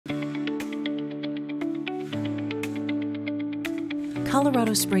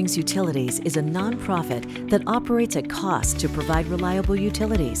Colorado Springs Utilities is a nonprofit that operates at cost to provide reliable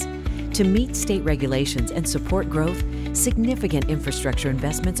utilities. To meet state regulations and support growth, significant infrastructure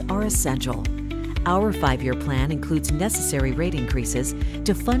investments are essential. Our 5-year plan includes necessary rate increases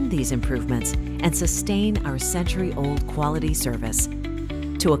to fund these improvements and sustain our century-old quality service.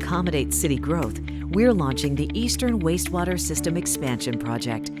 To accommodate city growth, we're launching the Eastern Wastewater System Expansion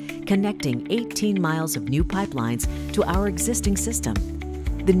project, connecting 18 miles of new pipelines to our existing system.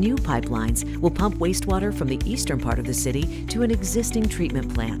 The new pipelines will pump wastewater from the eastern part of the city to an existing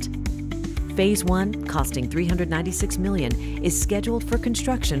treatment plant. Phase 1, costing $396 million, is scheduled for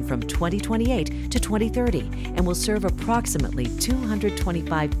construction from 2028 to 2030 and will serve approximately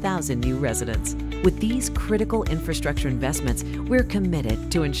 225,000 new residents. With these critical infrastructure investments, we're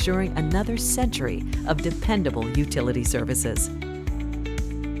committed to ensuring another century of dependable utility services.